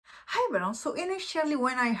Hi, Baron. So initially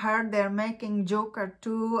when I heard they're making Joker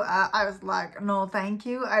 2, I was like, no, thank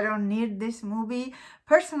you. I don't need this movie.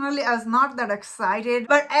 Personally, I was not that excited.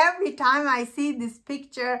 But every time I see this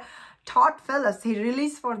picture, Todd Philips, he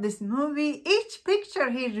released for this movie, each picture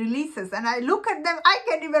he releases, and I look at them, I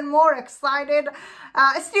get even more excited.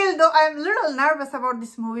 Still, though, I'm a little nervous about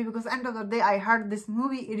this movie because end of the day, I heard this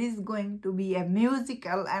movie, it is going to be a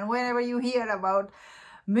musical. And whenever you hear about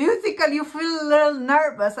musical, you feel a little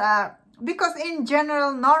nervous because in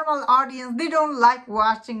general normal audience, they don't like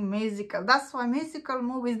watching musical. That's why musical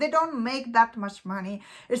movies, they don't make that much money.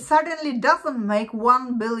 It certainly doesn't make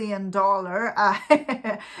 $1 billion,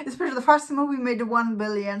 especially the first movie made $1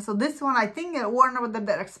 billion. So this one, I think Warner that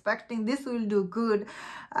they're expecting this will do good.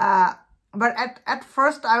 But at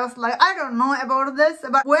first I was like, I don't know about this.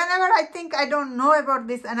 But whenever I think I don't know about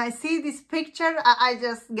this and I see this picture, I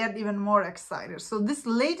just get even more excited. So this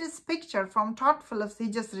latest picture from Todd Philips, he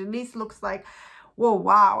just released, looks like, whoa,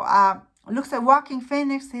 wow. Looks like Joaquin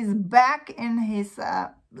Phoenix, he's back in his,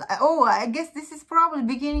 I guess this is probably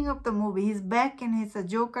beginning of the movie. He's back in his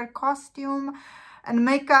Joker costume and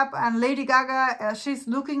makeup, and Lady Gaga, she's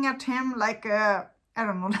looking at him like I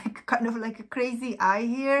don't know, like kind of like a crazy eye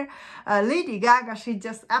here. Lady Gaga, she's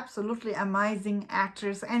just absolutely amazing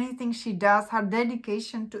actress. Anything she does, her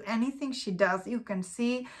dedication to anything she does, you can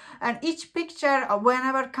see. And each picture,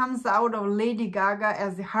 whenever comes out of Lady Gaga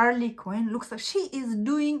as Harley Quinn, looks like she is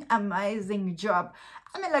doing amazing job.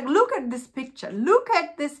 I mean, like, look at this picture. Look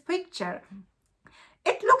at this picture.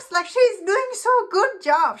 It looks like she's doing so good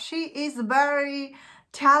job. She is very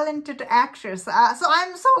talented actress. So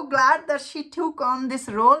I'm so glad that she took on this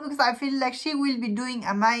role because I feel like she will be doing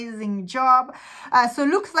amazing job. So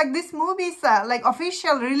looks like this movie's like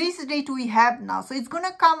official release date we have now. So it's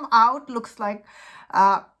gonna come out, looks like,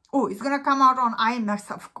 it's gonna come out on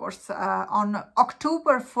IMAX, of course, on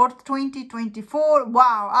October 4th, 2024.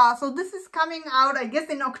 Wow. So this is coming out, I guess,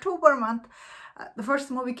 in October month. The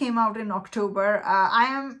first movie came out in October. I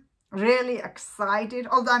am really excited,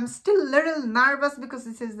 although I'm still a little nervous because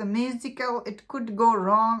this is a musical. It could go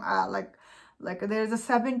wrong. Like there's a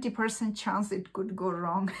 70% chance it could go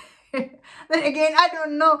wrong. Then again, I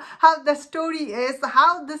don't know how the story is,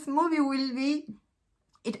 how this movie will be.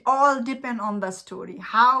 It all depends on the story.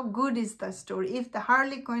 How good is the story? If the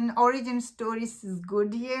Harley Quinn origin story is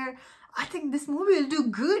good here, I think this movie will do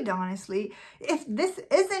good, honestly. If this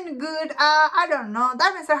isn't good, I don't know.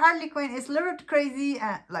 That means Harley Quinn is a little bit crazy.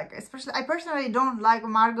 Like, especially, I personally don't like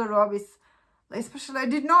Margot Robbie. Especially, I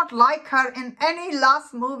did not like her in any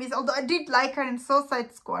last movies. Although I did like her in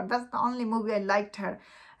Suicide Squad. That's the only movie I liked her.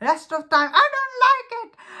 Rest of time, I don't like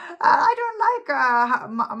it. I don't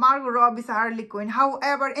like Margot Robbie's Harley Quinn.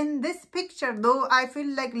 However, in this picture, though, I feel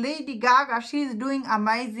like Lady Gaga, she's doing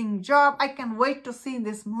amazing job. I can wait to see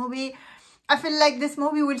this movie. I feel like this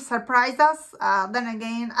movie will surprise us. Then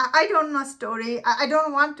again, I don't know story. I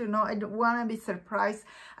don't want to know. I don't want to be surprised.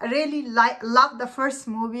 I really love the first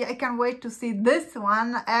movie. I can't wait to see this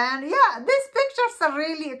one. And yeah, these pictures are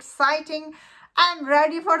really exciting. I'm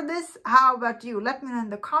ready for this. How about you? Let me know in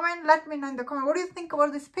the comment. Let me know in the comment. What do you think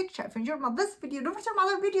about this picture? If you enjoyed this video, don't forget my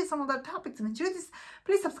other videos, some other topics. If you enjoyed this,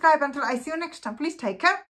 please subscribe. Until I see you next time. Please take care.